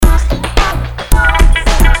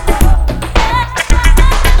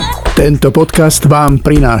Tento podcast vám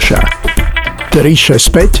prináša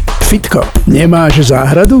 365 Fitko. Nemáš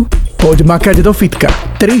záhradu? Poď makať do fitka.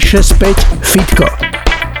 365 Fitko.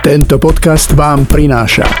 Tento podcast vám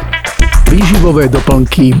prináša výživové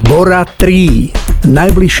doplnky Bora 3.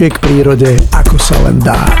 Najbližšie k prírode, ako sa len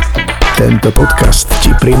dá. Tento podcast ti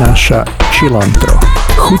prináša cilantro.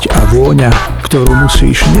 Chuť a vôňa, ktorú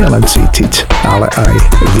musíš nielen cítiť, ale aj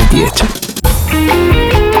vidieť.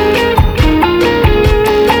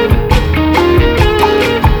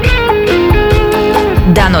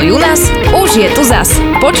 Dano Junas, už je tu zas.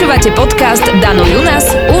 Počúvate podcast Dano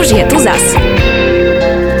Junas, už je tu zas.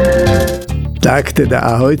 Tak teda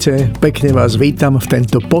ahojte, pekne vás vítam v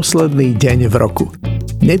tento posledný deň v roku.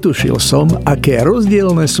 Netušil som, aké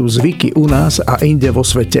rozdielne sú zvyky u nás a inde vo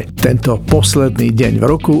svete. Tento posledný deň v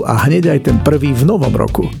roku a hneď aj ten prvý v novom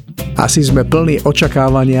roku. Asi sme plní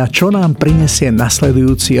očakávania, čo nám prinesie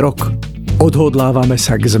nasledujúci rok. Odhodlávame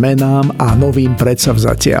sa k zmenám a novým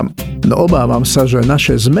predsavzatiam. No obávam sa, že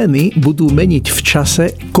naše zmeny budú meniť v čase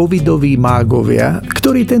covidoví mágovia,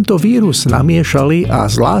 ktorí tento vírus namiešali a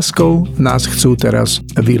s láskou nás chcú teraz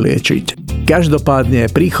vyliečiť. Každopádne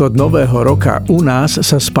príchod nového roka u nás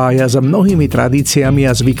sa spája s mnohými tradíciami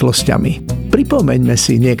a zvyklosťami. Pripomeňme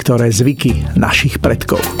si niektoré zvyky našich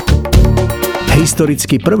predkov.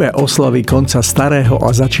 Historicky prvé oslavy konca starého a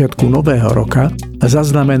začiatku nového roka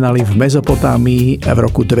zaznamenali v Mezopotámii v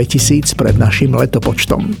roku 2000 pred našim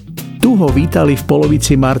letopočtom. Tu ho vítali v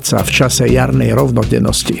polovici marca v čase jarnej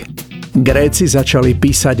rovnodennosti. Gréci začali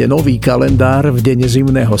písať nový kalendár v deň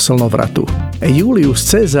zimného slnovratu. Julius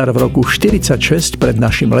Cezar v roku 46 pred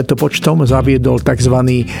našim letopočtom zaviedol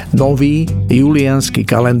tzv. Nový juliánsky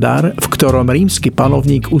kalendár, v ktorom rímsky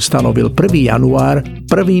panovník ustanovil 1. január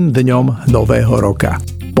prvým dňom nového roka.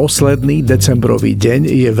 Posledný decembrový deň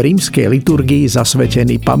je v rímskej liturgii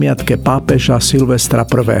zasvetený pamiatke pápeža Silvestra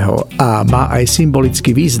I. a má aj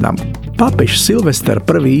symbolický význam. Pápež Silvester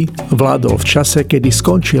I. vládol v čase, kedy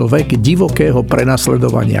skončil vek divokého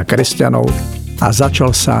prenasledovania kresťanov a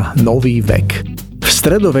začal sa nový vek. V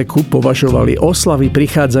stredoveku považovali oslavy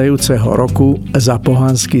prichádzajúceho roku za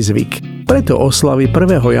pohanský zvyk. Preto oslavy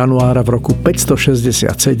 1. januára v roku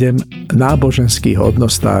 567 náboženskí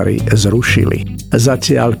hodnostári zrušili.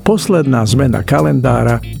 Zatiaľ posledná zmena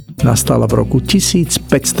kalendára nastala v roku 1567.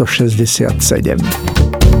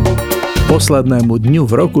 Poslednému dňu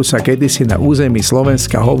v roku sa kedysi na území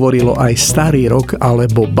Slovenska hovorilo aj Starý rok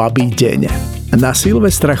alebo Babí deň. Na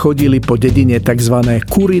Silvestra chodili po dedine tzv.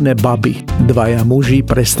 Kuriné baby, dvaja muži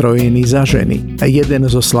prestrojení za ženy. Jeden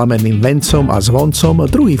so slameným vencom a zvoncom,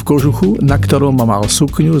 druhý v kožuchu, na ktorom mal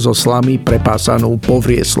sukňu zo slamy prepásanú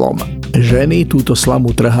povrieslom. Ženy túto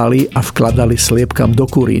slamu trhali a vkladali sliepkam do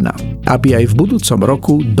kurína, aby aj v budúcom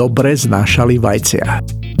roku dobre znášali vajcia.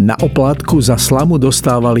 Na oplátku za slamu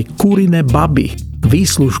dostávali kuriné baby,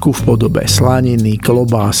 výslužku v podobe slaniny,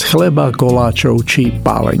 klobás, chleba, koláčov či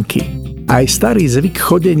pálenky. Aj starý zvyk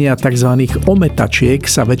chodenia tzv. Ometačiek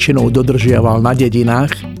sa väčšinou dodržiaval na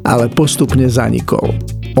dedinách, ale postupne zanikol.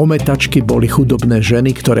 Ometačky boli chudobné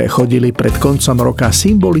ženy, ktoré chodili pred koncom roka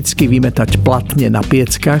symbolicky vymetať platne na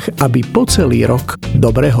pieckach, aby po celý rok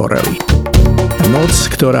dobre horeli. Noc,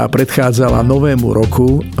 ktorá predchádzala novému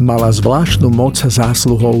roku, mala zvláštnu moc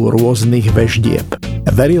zásluhou rôznych veždieb.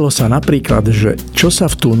 Verilo sa napríklad, že čo sa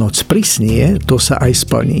v tú noc prisnie, to sa aj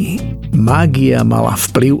splní. Mágia mala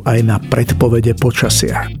vplyv aj na predpovede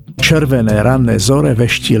počasia. Červené ranné zore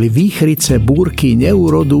veštili výchrice, búrky,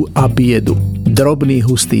 neúrodu a biedu. Drobný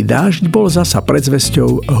hustý dážď bol zasa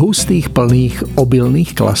predzvesťou hustých plných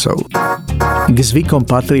obilných klasov. K zvykom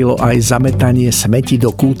patrilo aj zametanie smeti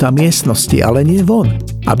do kúta miestnosti, ale nie von,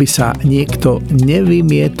 aby sa niekto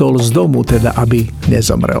nevymietol z domu, teda aby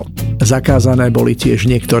nezomrel. Zakázané boli tiež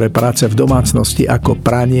niektoré práce v domácnosti ako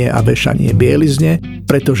pranie a vešanie bielizne,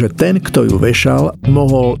 pretože ten, kto ju vešal,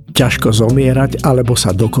 mohol ťažko zomierať alebo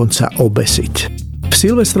sa dokonca obesiť. V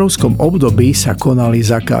silvestrovskom období sa konali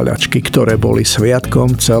zakáľačky, ktoré boli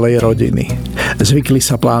sviatkom celej rodiny. Zvykli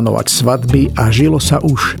sa plánovať svadby a žilo sa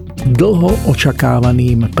už dlho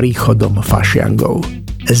očakávaným príchodom fašiangov.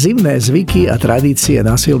 Zimné zvyky a tradície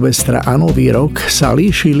na Silvestra a Nový rok sa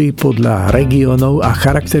líšili podľa regiónov a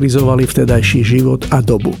charakterizovali vtedajší život a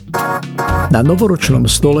dobu. Na novoročnom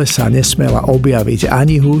stole sa nesmela objaviť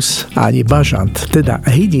ani hus, ani bažant, teda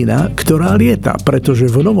hydina, ktorá lieta, pretože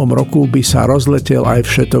v novom roku by sa rozletel aj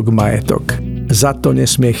všetok majetok. Za to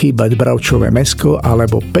nesmie chýbať bravčové mäsko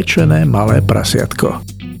alebo pečené malé prasiatko.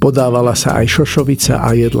 Podávala sa aj šošovica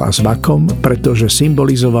a jedlá s makom, pretože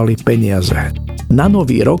symbolizovali peniaze. Na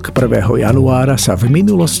Nový rok 1. januára sa v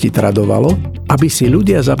minulosti tradovalo, aby si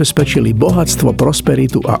ľudia zabezpečili bohatstvo,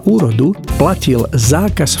 prosperitu a úrodu, platil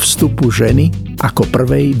zákaz vstupu ženy ako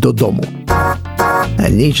prvej do domu.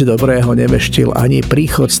 Nič dobrého neveštil ani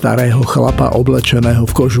príchod starého chlapa oblečeného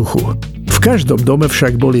v kožuchu. V každom dome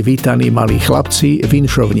však boli vítaní malí chlapci,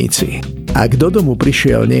 vinšovníci. Ak do domu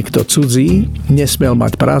prišiel niekto cudzí, nesmel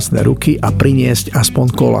mať prázdne ruky a priniesť aspoň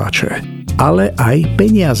koláče. Ale aj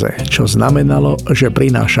peniaze, čo znamenalo, že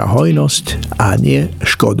prináša hojnosť a nie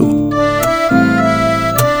škodu.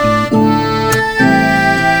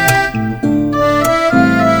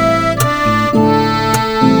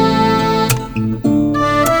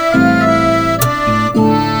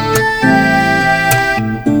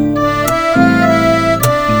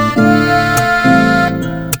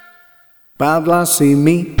 Padla si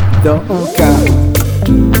mi do oka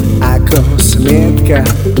ako smietka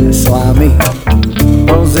slamy.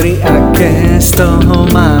 Pozri, aké z toho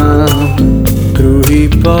mám kruhy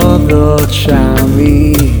pod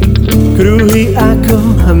očami. Kruhy ako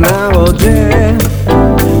na vode,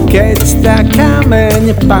 keď tá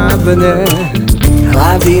kameň padne.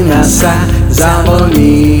 Hladina sa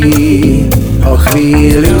zavlní, o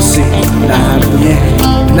chvíľu si na dne.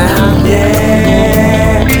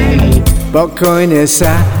 Pokojne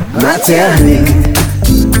sa natiahni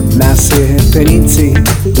na sietenici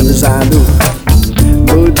vzadu.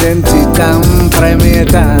 Budem ti tam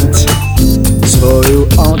premietať svoju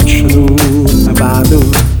očnú vádu.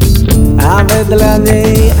 A vedľa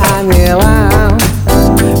nej anjela,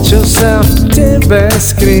 čo sa v tebe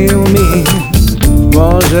skryl mi,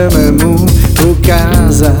 môžeme mu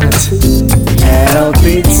ukázať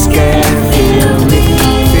erotické filmy.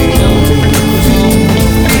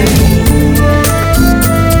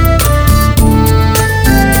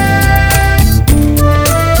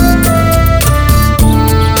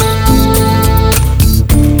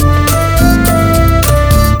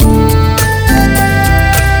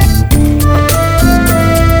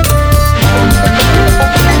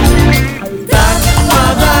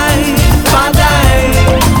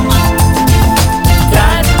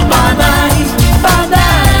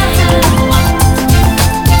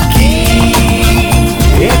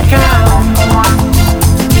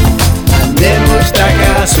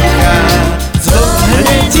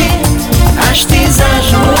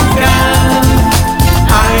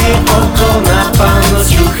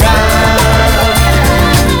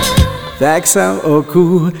 Tak sa v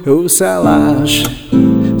oku usaláš,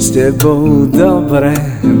 s tebou dobre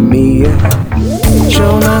mi je.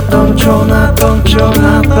 Čo na tom,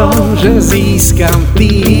 že získam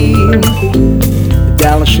tým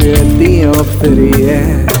ďalšie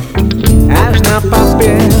dioptrie. Až na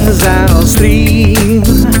papier zaostrím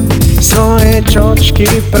svoje čočky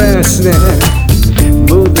presne.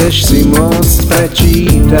 Budeš si môcť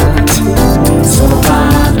prečítať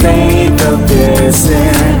slova tejto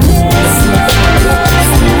piesne.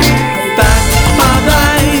 Tak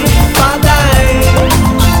padaj,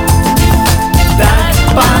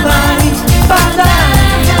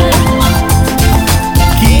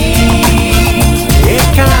 kým je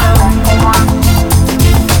kam. A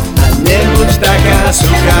nebuď taká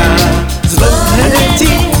suchá, zvlhne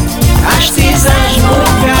ti, až ti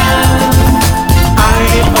zažmúka. Aj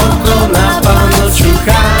oko na pánu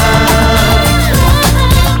čuchá.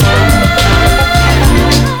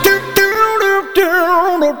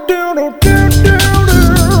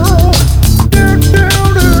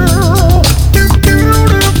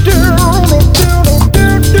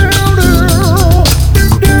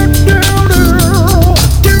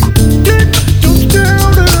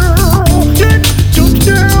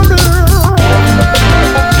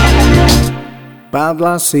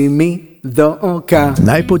 Padla si mi do oka.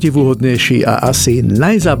 Najpodivuhodnejší a asi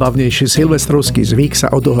najzábavnejší silvestrovský zvyk sa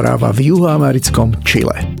odohráva v juhoamerickom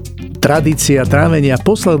Čile. Tradícia trávenia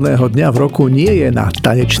posledného dňa v roku nie je na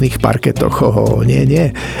tanečných parketoch,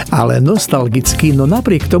 nie, ale nostalgicky, no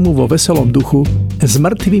napriek tomu vo veselom duchu s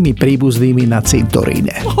mŕtvými príbuznými na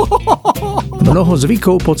cintoríne. Mnoho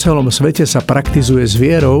zvykov po celom svete sa praktizuje s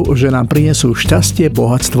vierou, že nám prinesú šťastie,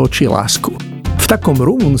 bohatstvo či lásku. V takom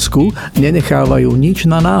Rumunsku nenechávajú nič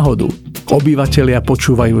na náhodu. Obyvatelia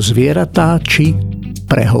počúvajú zvieratá či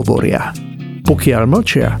prehovoria. Pokiaľ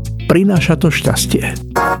mlčia, prináša to šťastie.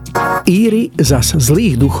 Íri zas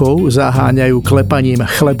zlých duchov zaháňajú klepaním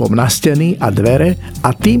chlebom na steny a dvere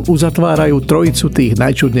a tým uzatvárajú trojicu tých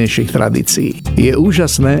najčudnejších tradícií. Je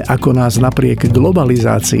úžasné, ako nás napriek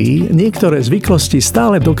globalizácii niektoré zvyklosti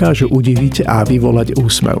stále dokážu udiviť a vyvolať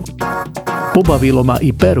úsmev. Pobavilo ma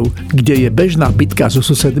i Peru, kde je bežná bitka so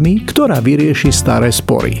susedmi, ktorá vyrieši staré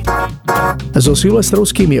spory. So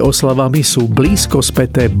silvestrovskými oslavami sú blízko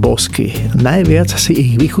späté bosky. Najviac si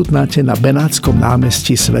ich vychutnáte na Benátskom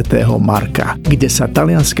námestí svätého Marka, kde sa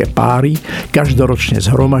talianske páry každoročne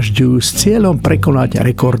zhromažďujú s cieľom prekonať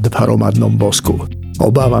rekord v hromadnom bosku.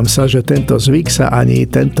 Obávam sa, že tento zvyk sa ani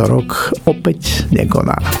tento rok opäť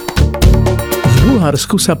nekoná. V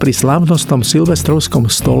Bulharsku sa pri slávnostnom silvestrovskom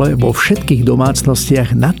stole vo všetkých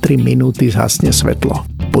domácnostiach na 3 minúty zhasne svetlo.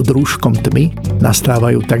 Pod rúškom tmy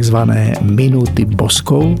nastávajú tzv. Minúty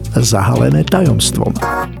boskov zahalené tajomstvom.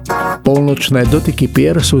 Polnočné dotyky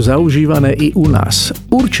pier sú zaužívané i u nás.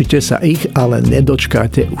 Určite sa ich ale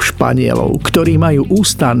nedočkáte u Španielov, ktorí majú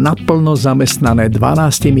ústa naplno zamestnané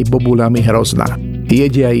 12 bobuľami hrozna.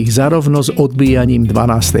 Jedia ich zarovno s odbíjaním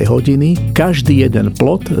 12. hodiny, každý jeden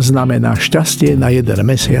plod znamená šťastie na 1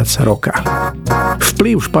 mesiac roka.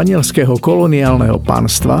 Vplyv španielského koloniálneho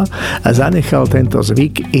panstva zanechal tento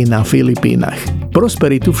zvyk i na Filipínach.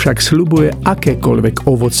 Prosperitu však sľubuje akékoľvek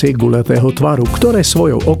ovocie guľatého tvaru, ktoré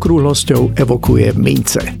svojou okrúhlosťou evokuje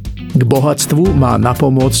mince. K bohatstvu má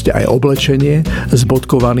napomôcť aj oblečenie s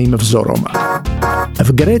bodkovaným vzorom. V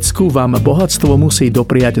Grécku vám bohatstvo musí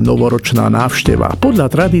dopriať novoročná návšteva. Podľa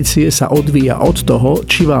tradície sa odvíja od toho,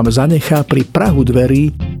 či vám zanechá pri prahu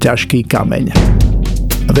dverí ťažký kameň.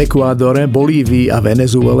 V Ekvádore, Bolívii a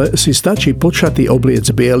Venezuele si stačí počatý obliec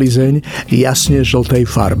bielizeň jasne žltej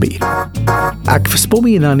farby. Ak v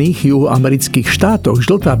spomínaných juhoamerických štátoch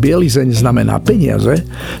žltá bielizeň znamená peniaze,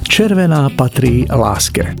 červená patrí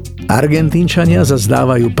láske. Argentínčania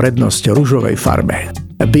zazdávajú prednosť ružovej farbe.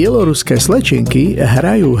 Bieloruské slečinky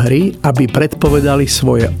hrajú hry, aby predpovedali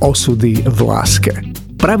svoje osudy v láske.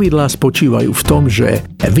 Pravidlá spočívajú v tom, že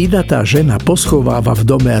vydatá žena poschováva v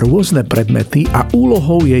dome rôzne predmety a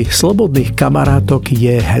úlohou jej slobodných kamarátok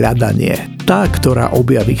je hľadanie. Tá, ktorá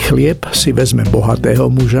objaví chlieb, si vezme bohatého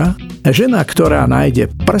muža, žena, ktorá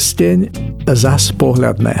nájde prsteň, zas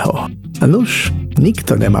pohľadného. Nuž,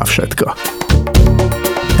 nikto nemá všetko.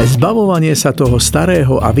 Zbavovanie sa toho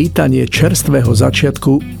starého a vítanie čerstvého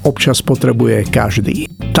začiatku občas potrebuje každý.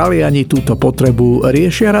 Taliani túto potrebu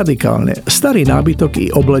riešia radikálne. Starý nábytok i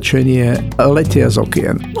oblečenie letia z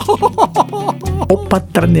okien.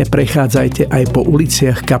 Opatrne prechádzajte aj po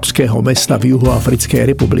uliciach Kapského mesta v Juhoafrickej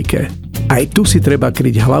republike. Aj tu si treba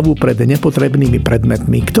kryť hlavu pred nepotrebnými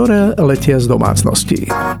predmetmi, ktoré letia z domácností.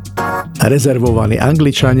 Rezervovaní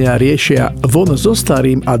Angličania riešia von so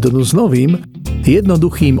starým a dnu s novým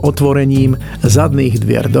jednoduchým otvorením zadných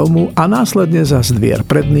dvier domu a následne zas dvier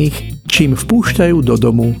predných, čím vpúšťajú do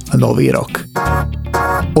domu nový rok.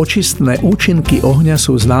 Očistné účinky ohňa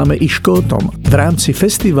sú známe i Škótom. V rámci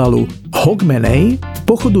festivalu Hogmanay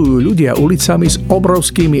pochodujú ľudia ulicami s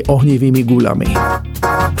obrovskými ohnivými guľami.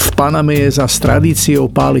 V Paname je zas tradíciou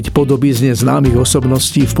páliť podobizne známych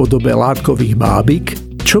osobností v podobe látkových bábik,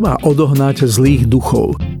 čo má odohnať zlých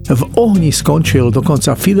duchov. V ohni skončil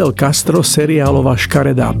dokonca Fidel Castro, seriálová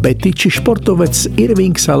škaredá Betty či športovec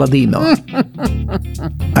Irving Saladino.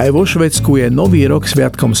 Aj vo Švédsku je nový rok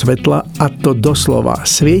sviatkom svetla a to doslova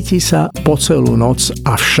svieti sa po celú noc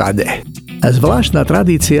a všade. Zvláštna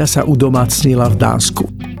tradícia sa udomácnila v Dánsku.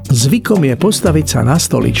 Zvykom je postaviť sa na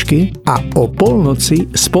stoličky a o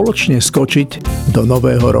polnoci spoločne skočiť do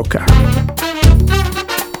nového roka.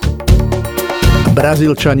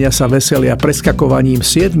 Brazílčania sa veselia preskakovaním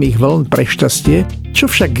 7 vln pre šťastie, čo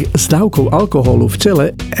však s dávkou alkoholu v tele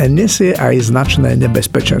nesie aj značné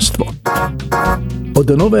nebezpečenstvo. Od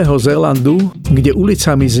Nového Zélandu, kde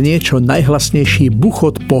ulicami znie čo najhlasnejší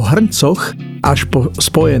buchot po hrncoch, až po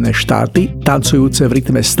Spojené štáty, tancujúce v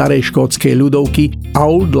rytme starej škótskej ľudovky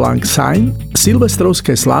Auld Lang Syne,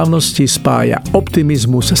 silvestrovské slávnosti spája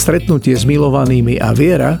optimizmus, stretnutie s milovanými a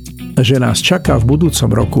viera, že nás čaká v budúcom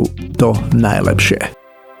roku to najlepšie.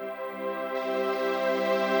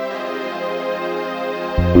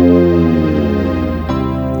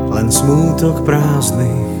 Len smútok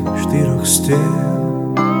prázdnych 4 stien,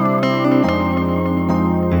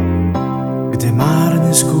 kde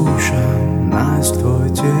márne skúšam nájsť tvoj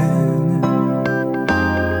tieň.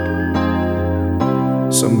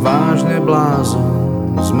 Som vážne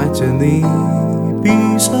blázon, zmetený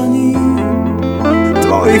písaním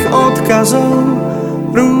tvojich odkazov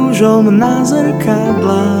rúžom na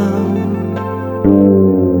zrkadlách.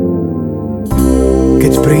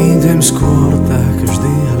 Keď prídem skôr, tak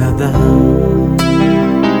vždy hľadám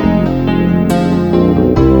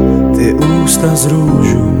tie ústa z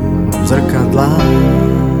rúžu v zrkadlách.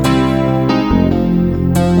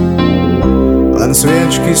 Len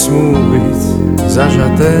sviečky smú byť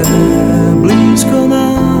zažaté blízko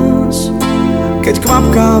nás. Keď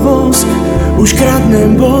kvapká vosk, už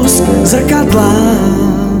kradnem bosk zrkadlá.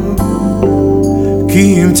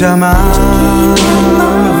 Kým ťa mám,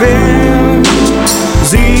 viem,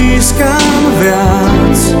 získam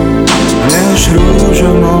viac, než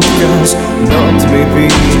rúžom odkaz do tmy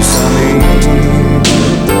písaný.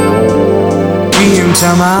 Kým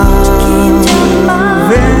ťa mám,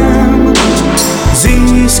 viem,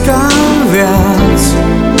 získam viac,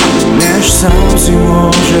 než sám si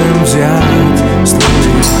môžem vziať z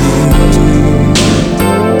tvojich dní.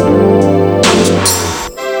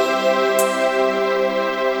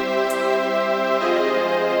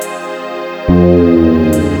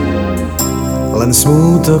 Len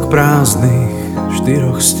smútok prázdnych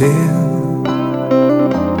 4 stien,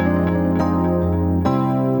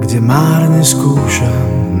 kde márne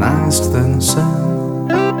skúšam nájsť ten sen,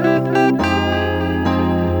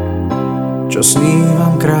 čo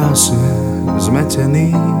snívam krásne zmetený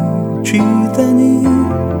čítaní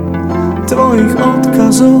tvojich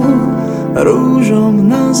odkazov rúžom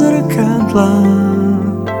na zrkadlách.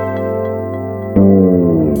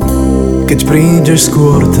 Keď prídeš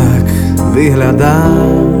skôr, tak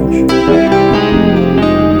vyhľadáš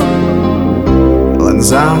len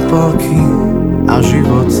zápalky a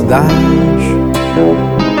život dáš.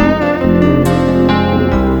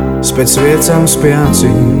 Späť sviecam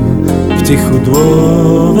spiacim v tichu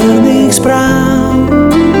dôverných správ,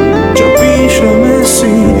 čo píšeme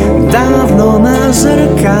si dávno na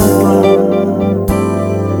zrkadle.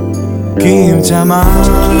 Kým ťa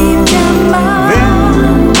mám,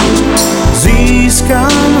 viem,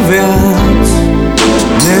 získam viac,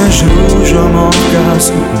 než rúžom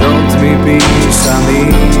odkaz do tmy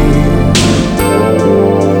písaný.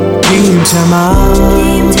 Kým ťa mám,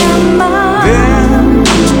 viem,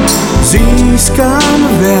 získam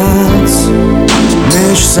viac,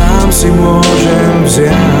 než sám si môžem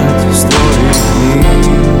vziať z tvojich dní.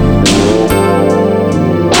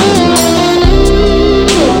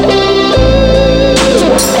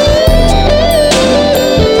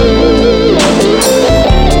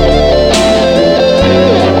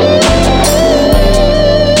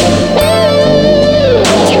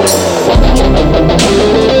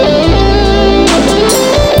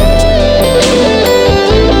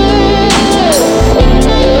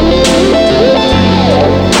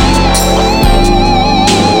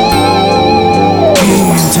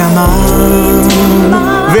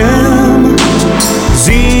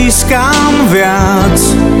 Získam viac,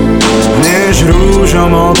 než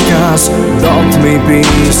rúžom odkaz do tmy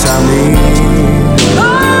písaný.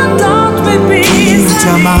 Kým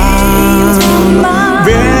ťa mám,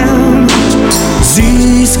 viem,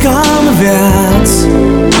 získam viac,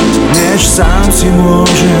 než sám si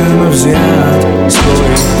môžem vziať z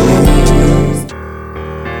tvojich dní.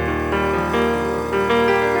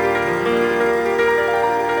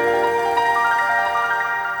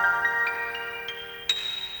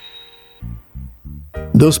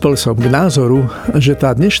 Dospel som k názoru, že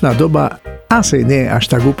tá dnešná doba asi nie je až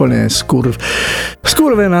tak úplne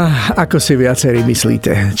skurvená, ako si viacerí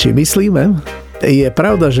myslíte. Či myslíme? Je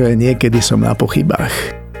pravda, že niekedy som na pochybách.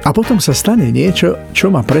 A potom sa stane niečo,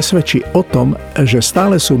 čo ma presvedčí o tom, že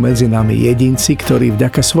stále sú medzi nami jedinci, ktorí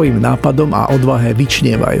vďaka svojim nápadom a odvahe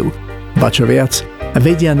vyčnievajú. Ba čo viac,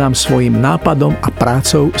 vedia nám svojim nápadom a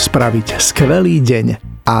prácou spraviť skvelý deň.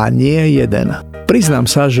 A nie jeden. Priznám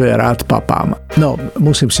sa, že rád papám. No,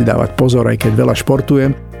 musím si dávať pozor, aj keď veľa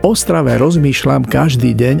športujem. O strave rozmýšľam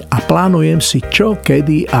každý deň a plánujem si, čo,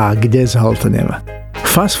 kedy a kde zhltnem.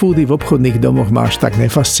 Fast foody v obchodných domoch ma až tak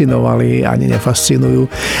nefascinovali, ani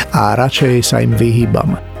nefascinujú a radšej sa im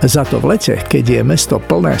vyhýbam. Za to v lete, keď je mesto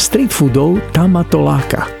plné street foodov, tam ma to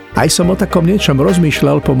láka. Aj som o takom niečom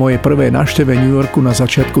rozmýšľal po mojej prvej návšteve New Yorku na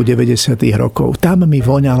začiatku 90. rokov. Tam mi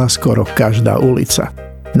voňala skoro každá ulica.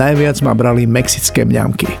 Najviac ma brali mexické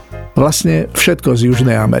mňamky. Vlastne všetko z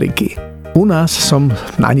Južnej Ameriky. U nás som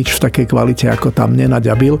na nič v takej kvalite ako tam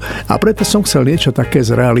nenaďabil a preto som chcel niečo také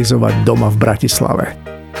zrealizovať doma v Bratislave.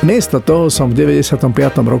 Miesto toho som v 95.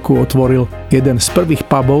 roku otvoril jeden z prvých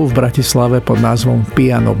pubov v Bratislave pod názvom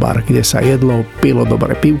Piano Bar, kde sa jedlo, pilo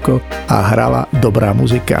dobré pivko a hrala dobrá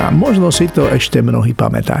muzika. Možno si to ešte mnohí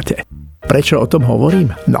pamätáte. Prečo o tom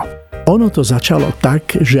hovorím? No, ono to začalo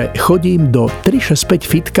tak, že chodím do 365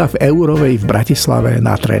 fitka v Eurovej v Bratislave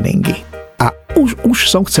na tréningy. A už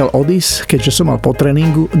som chcel odísť, keďže som mal po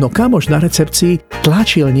tréningu, no kamoš na recepcii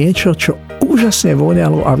tlačil niečo, čo úžasne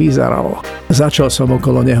voňalo a vyzeralo. Začal som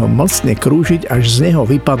okolo neho mlsne krúžiť, až z neho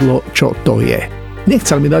vypadlo, čo to je.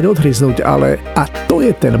 Nechcel mi dať odhryznúť, ale a to je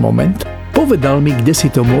ten moment. Povedal mi, kde si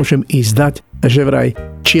to môžem ísť dať, že vraj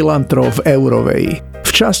Cilantro v Eurovej. V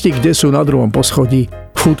časti, kde sú na druhom poschodí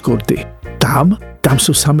food courty. Tam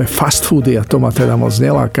sú samé fast foody a to ma teda moc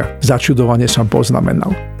neláka. Začudovane som poznamenal.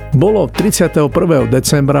 Bolo 31.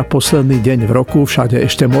 decembra, posledný deň v roku, všade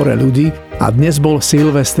ešte more ľudí a dnes bol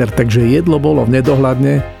Silvester, takže jedlo bolo v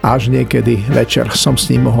nedohľadne, až niekedy večer som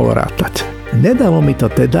s ním mohol rátať. Nedalo mi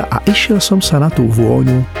to teda a išiel som sa na tú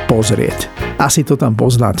vôňu pozrieť. Asi to tam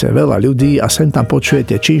poznáte, veľa ľudí a sem tam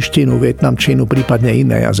počujete čínštinu, vietnamčinu, prípadne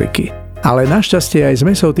iné jazyky. Ale našťastie aj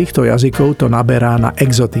zmesou týchto jazykov to naberá na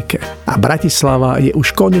exotike. A Bratislava je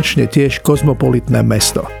už konečne tiež kozmopolitné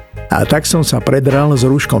mesto. A tak som sa predral s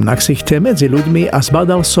rúškom na ksichte medzi ľuďmi a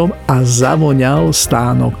zbadal som a zavoňal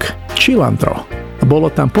stánok cilantro. Bolo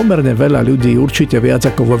tam pomerne veľa ľudí, určite viac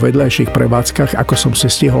ako vo vedľajších prevádzkach, ako som si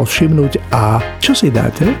stihol všimnúť a čo si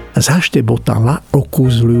dáte? Zaštebotala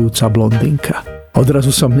okúzľujúca blondínka.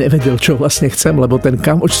 Odrazu som nevedel, čo vlastne chcem, lebo ten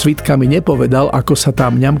kamoč s svitkami nepovedal, ako sa tá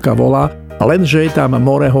mňamka volá, lenže je tam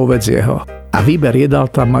more hovedzieho. A výber jedál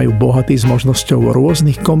tam majú bohatý s možnosťou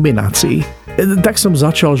rôznych kombinácií. Tak som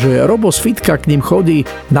začal, že Robo z fitka k ním chodí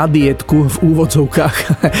na dietku v úvodzovkách,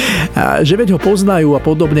 že veď ho poznajú a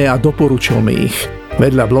podobne a doporučil mi ich.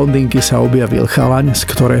 Vedľa blondínky sa objavil chalaň, z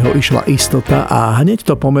ktorého išla istota a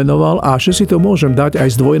hneď to pomenoval a že si to môžem dať aj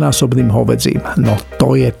s dvojnásobným hovedzím. No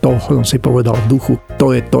to je to, som si povedal v duchu,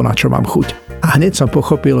 to je to, na čo mám chuť. A hneď som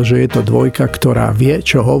pochopil, že je to dvojka, ktorá vie,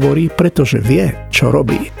 čo hovorí, pretože vie, čo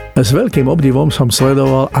robí. S veľkým obdivom som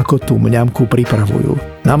sledoval, ako tú mňamku pripravujú.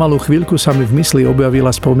 Na malú chvíľku sa mi v mysli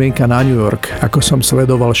objavila spomienka na New York, ako som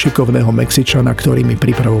sledoval šikovného Mexičana, ktorý mi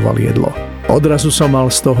pripravoval jedlo. Odrazu som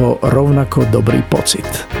mal z toho rovnako dobrý pocit.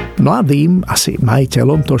 Mladým, asi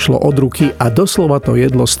majiteľom, to šlo od ruky a doslova to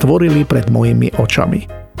jedlo stvorili pred mojimi očami.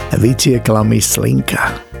 Vytiekla mi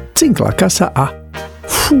slinka. Cinkla kasa a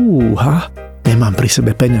fúha, nemám pri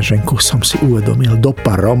sebe peňaženku, som si uvedomil,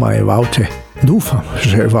 dopa Roma je v aute. Dúfam,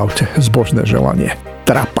 že je v aute, zbožné želanie.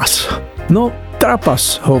 Trapas. No,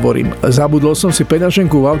 trapas, hovorím. Zabudol som si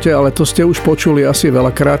peňaženku v aute, ale to ste už počuli asi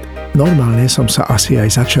veľakrát. Normálne som sa asi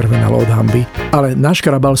aj začervenal od hanby, ale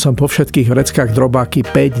naškrabal som po všetkých vreckách drobáky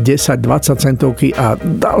 5, 10, 20 centovky a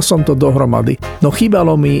dal som to dohromady. No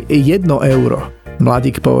chýbalo mi 1 euro.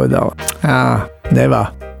 Mladík povedal,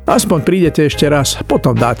 nevá, aspoň prídete ešte raz,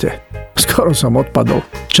 potom dáte. Skoro som odpadol.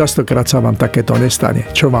 Častokrát sa vám takéto nestane.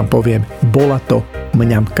 Čo vám poviem, bola to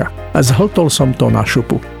mňamka. A zhltol som to na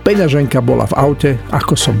šupu. Peňaženka bola v aute,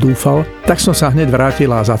 ako som dúfal, tak som sa hneď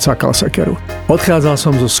vrátil a zacakal sekeru. Odchádzal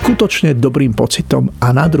som so skutočne dobrým pocitom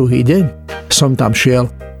a na druhý deň som tam šiel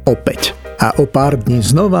opäť. A o pár dní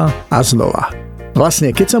znova a znova.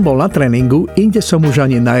 Vlastne, keď som bol na tréningu, inde som už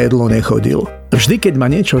ani na jedlo nechodil. Vždy, keď ma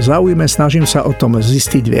niečo zaujme, snažím sa o tom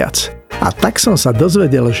zistiť viac. A tak som sa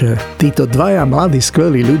dozvedel, že títo dvaja mladí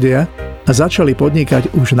skvelí ľudia začali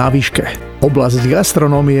podnikať už na výške. Oblasť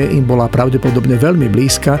gastronómie im bola pravdepodobne veľmi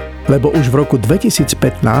blízka, lebo už v roku 2015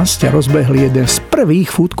 rozbehli jeden z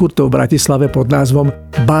prvých food courtov v Bratislave pod názvom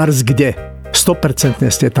Bars kde. 100%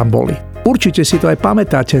 ste tam boli. Určite si to aj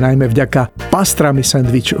pamätáte, najmä vďaka pastrami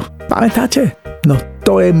sendviču. Pamätáte? No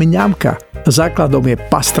to je mňamka. Základom je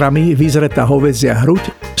pastrami vyzretá hovädzia hruď,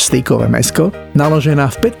 stýkové mäsko, naložená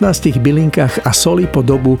v 15 bylinkách a soli po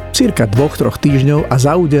dobu cirka 2-3 týždňov a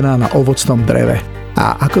zaúdená na ovocnom dreve.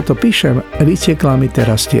 A ako to píšem, vytiekla mi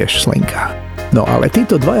teraz tiež slinka. No ale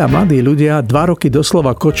títo dvaja mladí ľudia 2 roky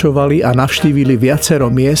doslova kočovali a navštívili viacero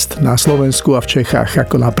miest na Slovensku a v Čechách,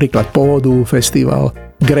 ako napríklad Povodu festival,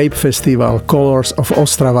 Grape Festival, Colors of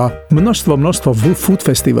Ostrava, množstvo food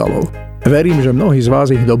festivalov. Verím, že mnohí z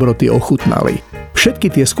vás ich dobroty ochutnali.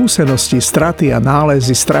 Všetky tie skúsenosti, straty a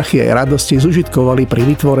nálezy, strachy aj radosti zužitkovali pri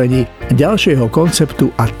vytvorení ďalšieho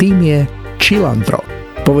konceptu a tým je cilantro.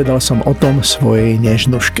 Povedal som o tom svojej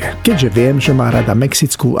nežnuške, keďže viem, že má rada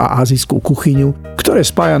mexickú a azijskú kuchyňu, ktoré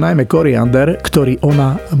spája najmä koriander, ktorý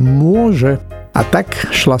ona môže, a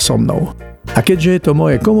tak šla so mnou. A keďže je to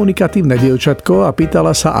moje komunikatívne dievčatko a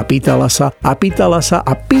pýtala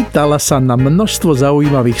sa na množstvo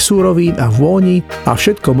zaujímavých súrovín a vôni a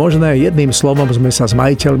všetko možné, jedným slovom sme sa s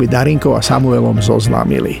majiteľmi Darinkou a Samuelom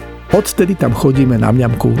zoznámili. Odtedy tam chodíme na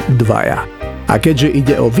mňamku dvaja. A keďže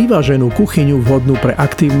ide o vyváženú kuchyňu vhodnú pre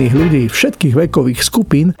aktívnych ľudí všetkých vekových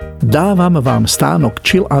skupín, dávam vám stánok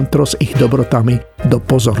cilantro s ich dobrotami do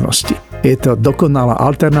pozornosti. Je to dokonalá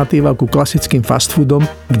alternatíva ku klasickým fast foodom,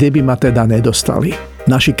 kde by ma teda nedostali.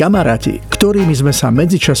 Naši kamaráti, ktorými sme sa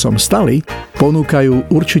medzičasom stali,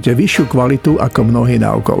 ponúkajú určite vyššiu kvalitu ako mnohí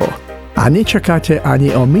naokolo. A nečakáte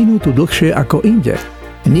ani o minútu dlhšie ako inde.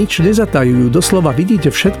 Nič nezatajujú, doslova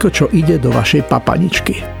vidíte všetko, čo ide do vašej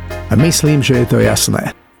papaničky. A myslím, že je to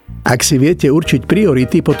jasné. Ak si viete určiť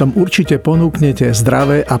priority, potom určite ponúknete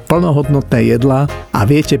zdravé a plnohodnotné jedlá a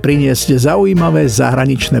viete priniesť zaujímavé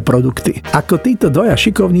zahraničné produkty. Ako títo dvaja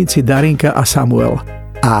šikovníci Darinka a Samuel.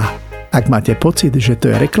 A Ak máte pocit, že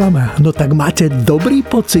to je reklama, no tak máte dobrý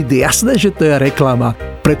pocit, jasné, že to je reklama.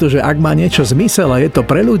 Pretože ak má niečo zmysel a je to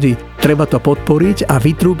pre ľudí, treba to podporiť a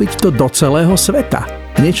vytrúbiť to do celého sveta.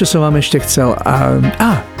 Niečo som vám ešte chcel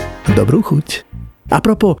dobrú chuť.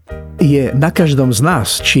 Apropo, je na každom z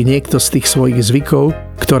nás, či niekto z tých svojich zvykov,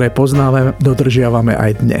 ktoré poznáme, dodržiavame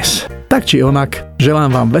aj dnes. Tak či onak,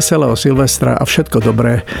 želám vám veselého Silvestra a všetko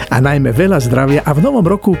dobré a najmä veľa zdravia a v novom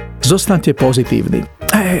roku zostaňte pozitívni.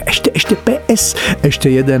 Ešte PS,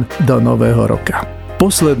 ešte jeden do nového roka.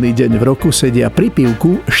 Posledný deň v roku sedia pri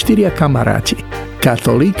pivku 4 kamaráti.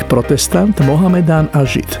 Katolík, protestant, Mohamedán a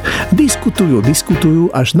Žid.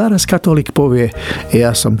 Diskutujú, až naraz katolík povie: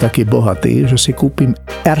 ja som taký bohatý, že si kúpim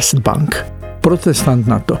Erstbank. Protestant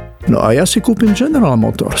na to: no a ja si kúpim General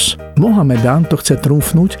Motors. Mohamedán to chce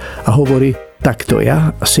trúfnuť a hovorí: takto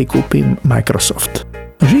ja si kúpim Microsoft.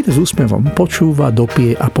 Žid s úsmevom počúva,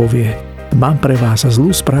 dopije a povie: mám pre vás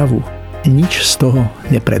zlú správu. Nič z toho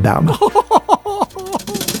nepredám.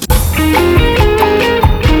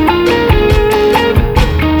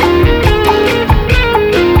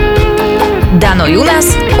 Dano Junas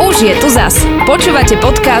už je tu zas. Počúvate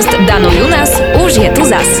podcast Dano Junas už je tu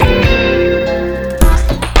zas.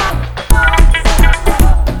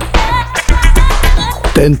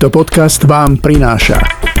 Tento podcast vám prináša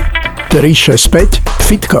 365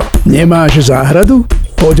 Fitko. Nemáš záhradu?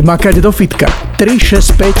 Poď makať do fitka.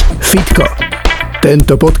 365 Fitko.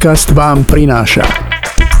 Tento podcast vám prináša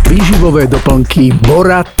výživové doplnky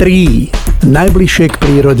Bora 3. Najbližšie k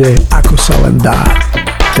prírode, ako sa len dá.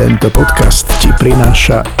 Tento podcast ti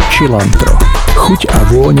prináša cilantro. Chuť a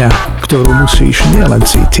vôňa, ktorú musíš nielen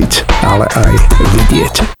cítiť, ale aj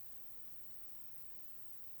vidieť.